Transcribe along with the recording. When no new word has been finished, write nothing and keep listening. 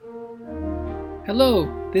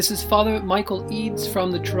Hello, this is Father Michael Eads from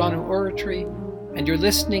the Toronto Oratory, and you're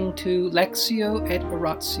listening to Lectio et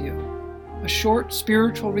Oratio, a short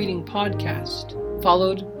spiritual reading podcast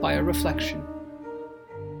followed by a reflection.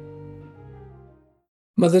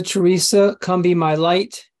 Mother Teresa, Come Be My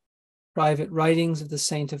Light, Private Writings of the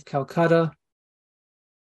Saint of Calcutta,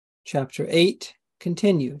 Chapter 8,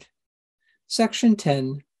 continued. Section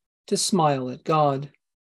 10, To Smile at God.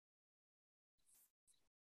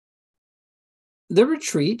 The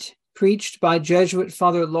retreat, preached by Jesuit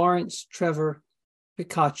Father Lawrence Trevor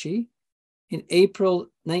Picacci in April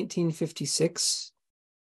 1956,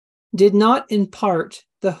 did not impart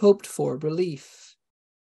the hoped-for relief,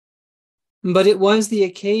 but it was the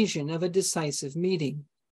occasion of a decisive meeting.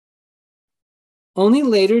 Only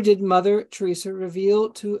later did Mother Teresa reveal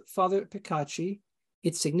to Father Picacci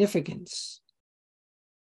its significance.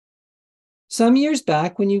 Some years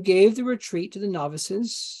back, when you gave the retreat to the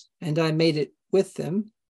novices, and I made it with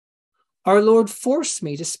them, our Lord forced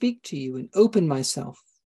me to speak to you and open myself.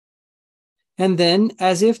 And then,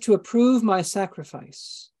 as if to approve my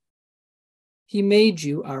sacrifice, he made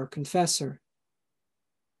you our confessor.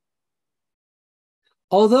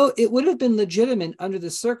 Although it would have been legitimate under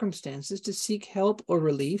the circumstances to seek help or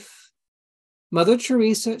relief, Mother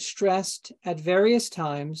Teresa stressed at various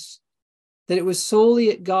times that it was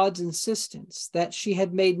solely at God's insistence that she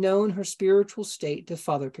had made known her spiritual state to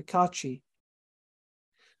Father Picacci.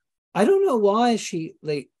 I don't know why, she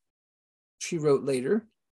wrote later.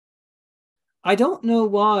 I don't know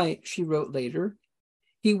why, she wrote later,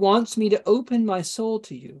 he wants me to open my soul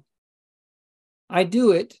to you. I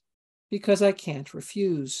do it because I can't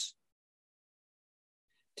refuse.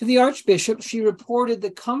 To the Archbishop, she reported the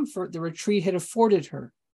comfort the retreat had afforded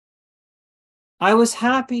her. I was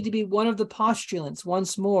happy to be one of the postulants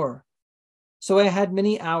once more, so I had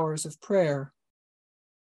many hours of prayer.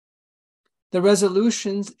 The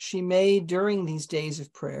resolutions she made during these days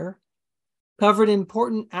of prayer covered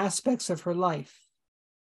important aspects of her life.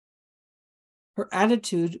 Her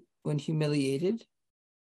attitude when humiliated,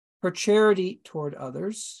 her charity toward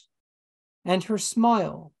others, and her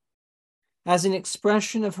smile as an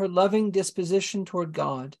expression of her loving disposition toward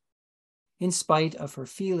God in spite of her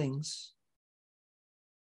feelings.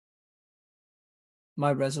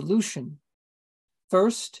 My resolution,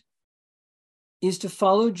 first, is to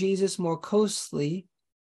follow Jesus more closely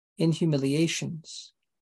in humiliations.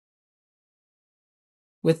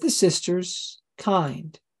 With the sisters,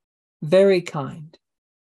 kind, very kind,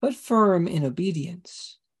 but firm in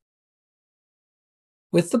obedience.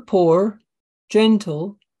 With the poor,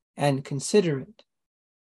 gentle and considerate.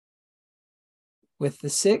 With the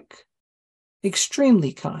sick,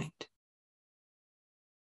 extremely kind.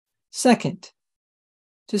 Second,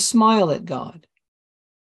 to smile at God.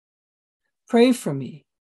 Pray for me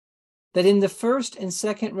that in the first and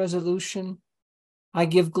second resolution, I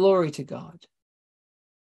give glory to God.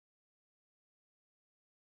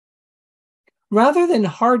 Rather than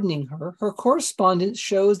hardening her, her correspondence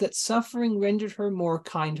shows that suffering rendered her more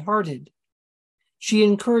kind-hearted. She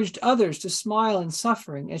encouraged others to smile in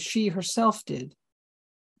suffering as she herself did.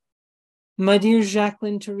 My dear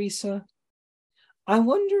Jacqueline Teresa, I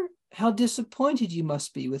wonder how disappointed you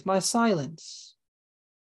must be with my silence.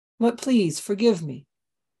 But please forgive me,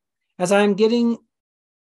 as I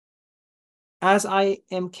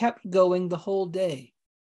am kept going the whole day.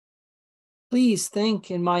 Please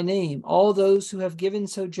thank in my name all those who have given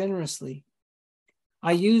so generously.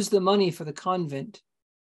 I use the money for the convent.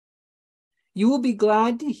 You will be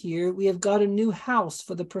glad to hear we have got a new house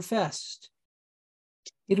for the professed.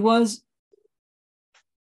 It was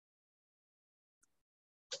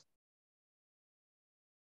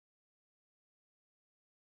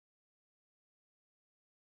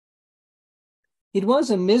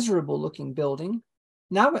a miserable-looking building.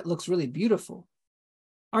 Now it looks really beautiful.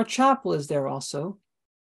 Our chapel is there also.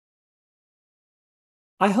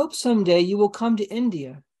 I hope someday you will come to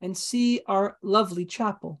India and see our lovely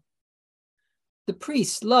chapel. The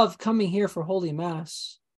priests love coming here for Holy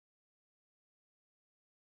Mass.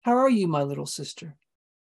 How are you, my little sister?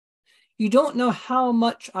 You don't know how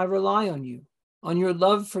much I rely on you, on your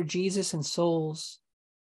love for Jesus and souls.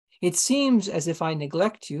 It seems as if I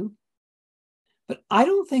neglect you, but I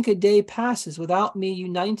don't think a day passes without me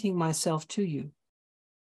uniting myself to you.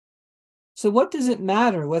 So what does it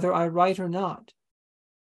matter whether I write or not?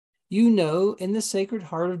 You know, in the Sacred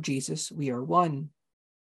Heart of Jesus, we are one.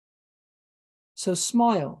 So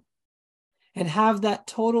smile and have that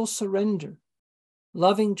total surrender,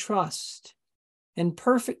 loving trust, and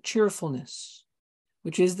perfect cheerfulness,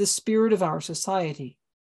 which is the spirit of our society,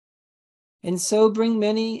 and so bring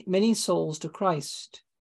many, many souls to Christ.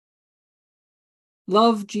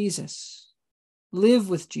 Love Jesus. Live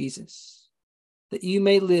with Jesus, that you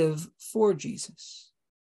may live for Jesus.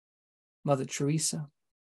 Mother Teresa.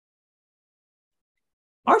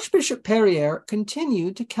 Archbishop Perrier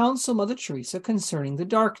continued to counsel Mother Teresa concerning the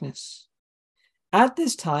darkness. At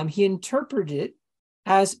this time, he interpreted it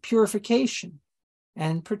as purification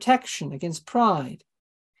and protection against pride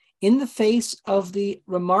in the face of the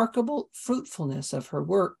remarkable fruitfulness of her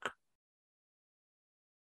work.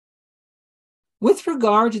 With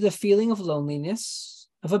regard to the feeling of loneliness,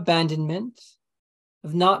 of abandonment,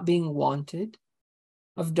 of not being wanted,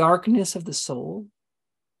 of darkness of the soul,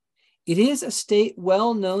 it is a state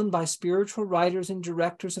well known by spiritual writers and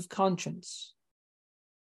directors of conscience.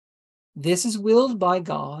 This is willed by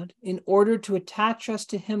God in order to attach us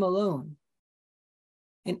to Him alone,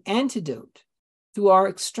 an antidote to our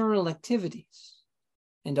external activities,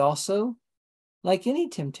 and also, like any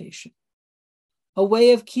temptation, a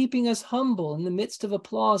way of keeping us humble in the midst of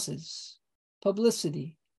applauses,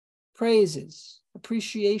 publicity, praises,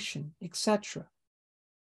 appreciation, etc.,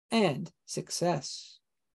 and success.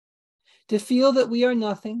 To feel that we are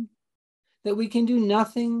nothing, that we can do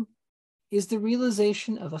nothing, is the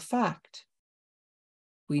realization of a fact.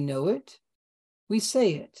 We know it, we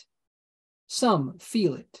say it, some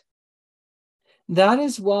feel it. That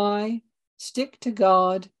is why stick to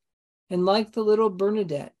God, and like the little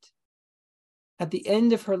Bernadette, at the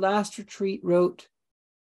end of her last retreat wrote,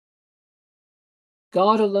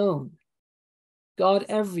 God alone, God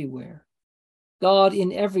everywhere, God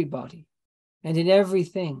in everybody and in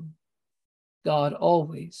everything, God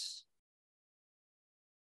always.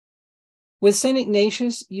 With St.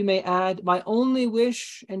 Ignatius, you may add, my only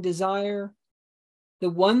wish and desire, the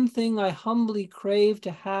one thing I humbly crave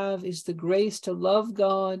to have is the grace to love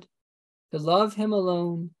God, to love Him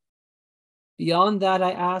alone. Beyond that,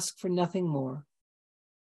 I ask for nothing more.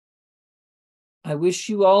 I wish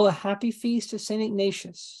you all a happy feast of St.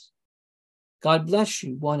 Ignatius. God bless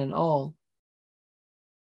you, one and all.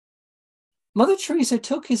 Mother Teresa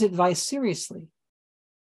took his advice seriously,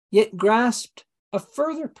 yet grasped a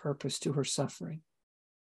further purpose to her suffering.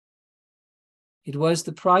 It was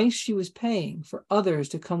the price she was paying for others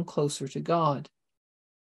to come closer to God.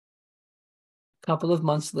 A couple of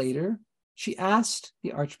months later, she asked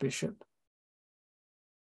the Archbishop,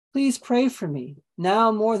 please pray for me,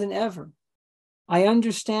 now more than ever. I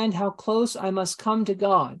understand how close I must come to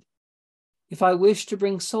God if I wish to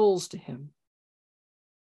bring souls to Him.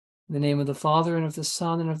 In the name of the Father, and of the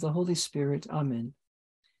Son, and of the Holy Spirit, Amen.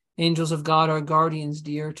 Angels of God, our guardians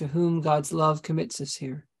dear, to whom God's love commits us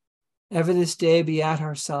here, ever this day be at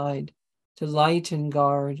our side, to light and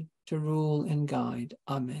guard, to rule and guide.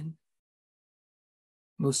 Amen.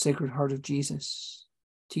 Most Sacred Heart of Jesus,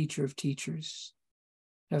 Teacher of teachers,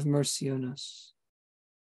 have mercy on us.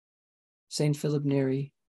 Saint Philip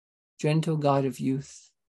Neri, gentle guide of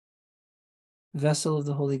youth, vessel of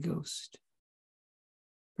the Holy Ghost,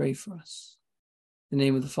 pray for us. In the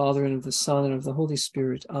name of the Father, and of the Son, and of the Holy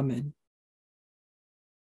Spirit. Amen.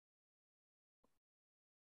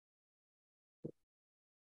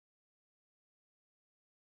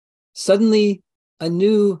 Suddenly, a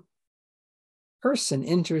new person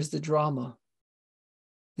enters the drama.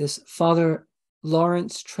 This Father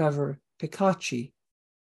Lawrence Trevor Picacci.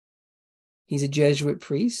 He's a Jesuit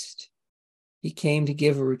priest. He came to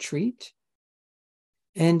give a retreat.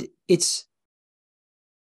 And it's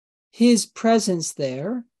his presence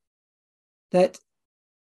there that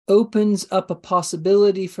opens up a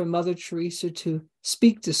possibility for Mother Teresa to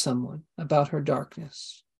speak to someone about her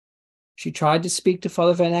darkness. She tried to speak to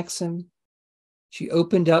Father Van Exum. She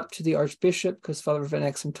opened up to the Archbishop because Father Van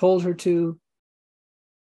Exum told her to,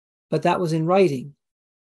 but that was in writing.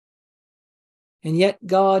 And yet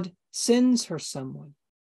God sends her someone.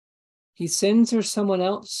 He sends her someone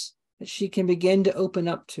else that she can begin to open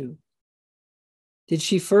up to. Did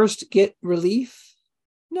she first get relief?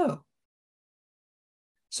 No.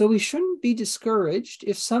 So we shouldn't be discouraged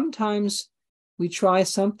if sometimes we try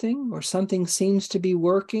something or something seems to be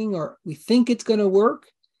working or we think it's going to work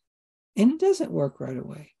and it doesn't work right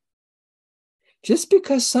away. Just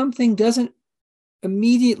because something doesn't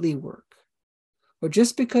immediately work, or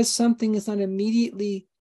just because something is not immediately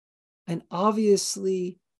and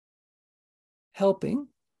obviously helping,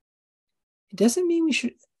 it doesn't mean we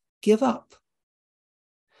should give up.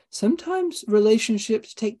 Sometimes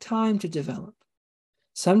relationships take time to develop.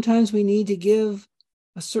 Sometimes we need to give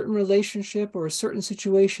a certain relationship or a certain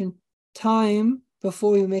situation time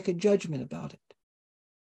before we make a judgment about it.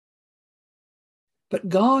 But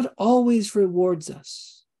God always rewards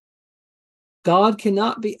us. God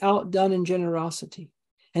cannot be outdone in generosity.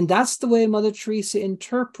 And that's the way Mother Teresa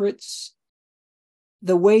interprets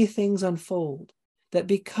the way things unfold, that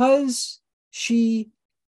because she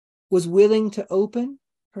was willing to open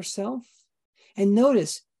herself, and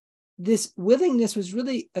notice this willingness was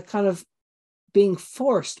really a kind of being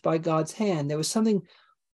forced by God's hand. There was something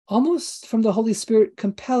almost from the Holy Spirit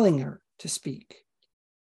compelling her to speak.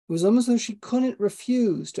 It was almost as though she couldn't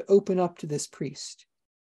refuse to open up to this priest.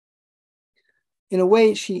 In a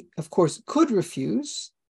way, she, of course, could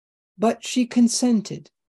refuse, but she consented.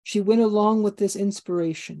 She went along with this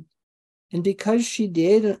inspiration. And because she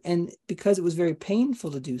did, and because it was very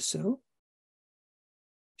painful to do so,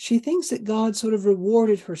 she thinks that God sort of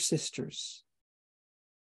rewarded her sisters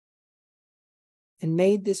and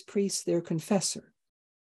made this priest their confessor.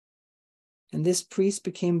 And this priest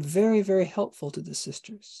became very, very helpful to the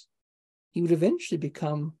sisters. He would eventually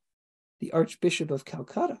become the Archbishop of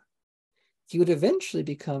Calcutta. He would eventually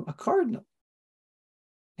become a cardinal.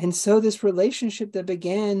 And so this relationship that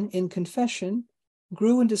began in confession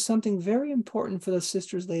grew into something very important for the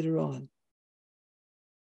sisters later on.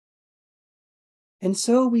 And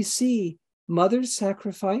so we see mother's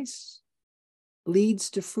sacrifice leads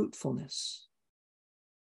to fruitfulness.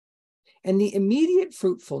 And the immediate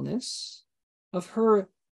fruitfulness of her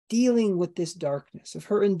dealing with this darkness, of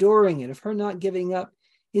her enduring it, of her not giving up,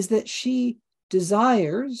 is that she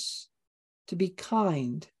desires to be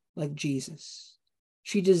kind like Jesus.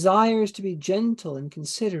 She desires to be gentle and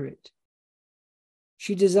considerate.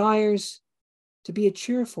 She desires to be a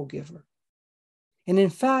cheerful giver. And in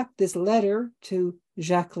fact, this letter to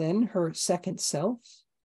Jacqueline, her second self,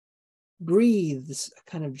 breathes a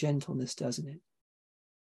kind of gentleness, doesn't it?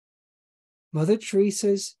 Mother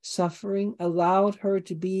Teresa's suffering allowed her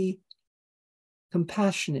to be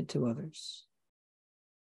compassionate to others.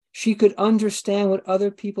 She could understand what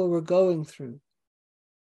other people were going through.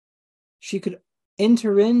 She could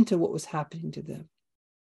enter into what was happening to them,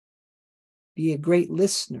 be a great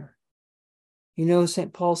listener. You know,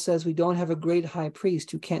 St. Paul says we don't have a great high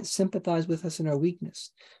priest who can't sympathize with us in our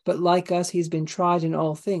weakness, but like us, he's been tried in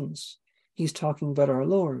all things. He's talking about our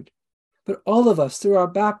Lord. But all of us, through our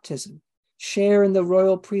baptism, share in the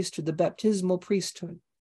royal priesthood, the baptismal priesthood.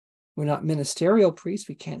 We're not ministerial priests.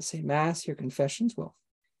 We can't say Mass, hear confessions. Well,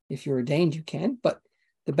 if you're ordained, you can, but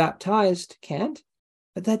the baptized can't.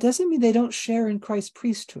 But that doesn't mean they don't share in Christ's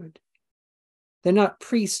priesthood. They're not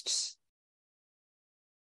priests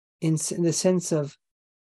in the sense of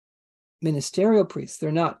ministerial priests.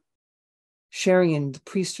 They're not sharing in the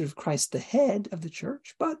priesthood of Christ, the head of the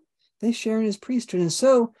church, but they share in his priesthood. And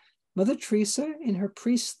so Mother Teresa, in her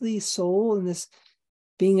priestly soul, in this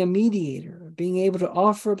being a mediator, being able to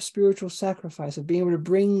offer up spiritual sacrifice, of being able to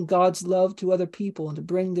bring God's love to other people and to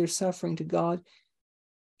bring their suffering to God,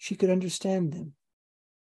 she could understand them.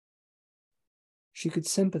 She could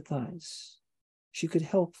sympathize. She could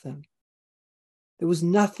help them. There was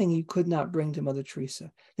nothing you could not bring to Mother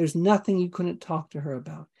Teresa. There's nothing you couldn't talk to her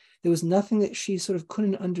about. There was nothing that she sort of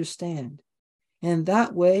couldn't understand. And in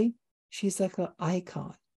that way, she's like an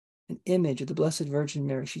icon, an image of the Blessed Virgin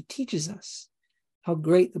Mary. She teaches us how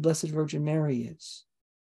great the Blessed Virgin Mary is.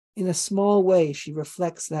 In a small way, she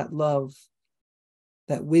reflects that love,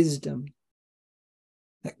 that wisdom,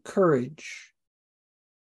 that courage,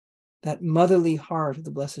 that motherly heart of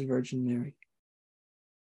the Blessed Virgin Mary.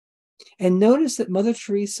 And notice that Mother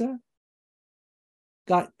Teresa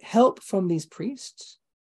got help from these priests.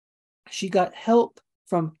 She got help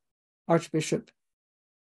from Archbishop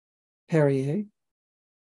Perrier.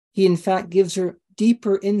 He, in fact, gives her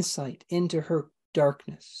deeper insight into her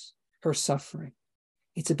darkness, her suffering.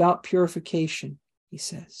 It's about purification, he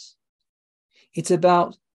says. It's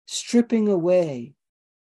about stripping away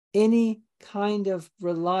any kind of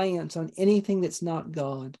reliance on anything that's not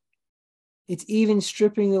God. It's even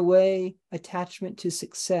stripping away attachment to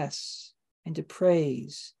success and to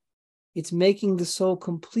praise. It's making the soul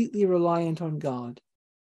completely reliant on God.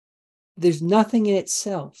 There's nothing in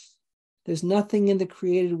itself. There's nothing in the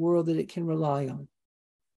created world that it can rely on,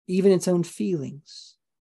 even its own feelings.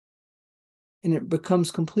 And it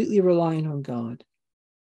becomes completely reliant on God.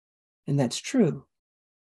 And that's true.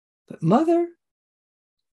 But Mother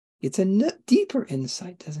gets a deeper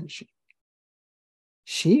insight, doesn't she?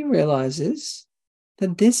 She realizes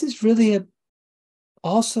that this is really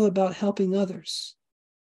also about helping others.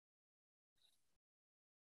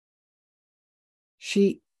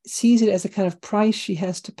 She sees it as a kind of price she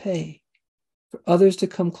has to pay for others to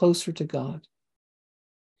come closer to God.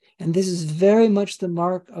 And this is very much the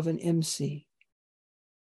mark of an MC.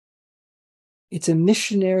 It's a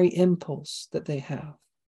missionary impulse that they have.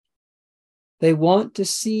 They want to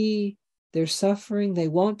see their suffering. They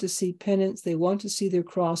want to see penance. They want to see their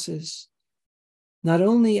crosses not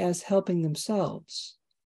only as helping themselves,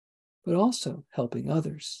 but also helping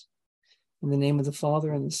others. In the name of the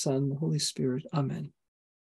Father, and the Son, and the Holy Spirit. Amen.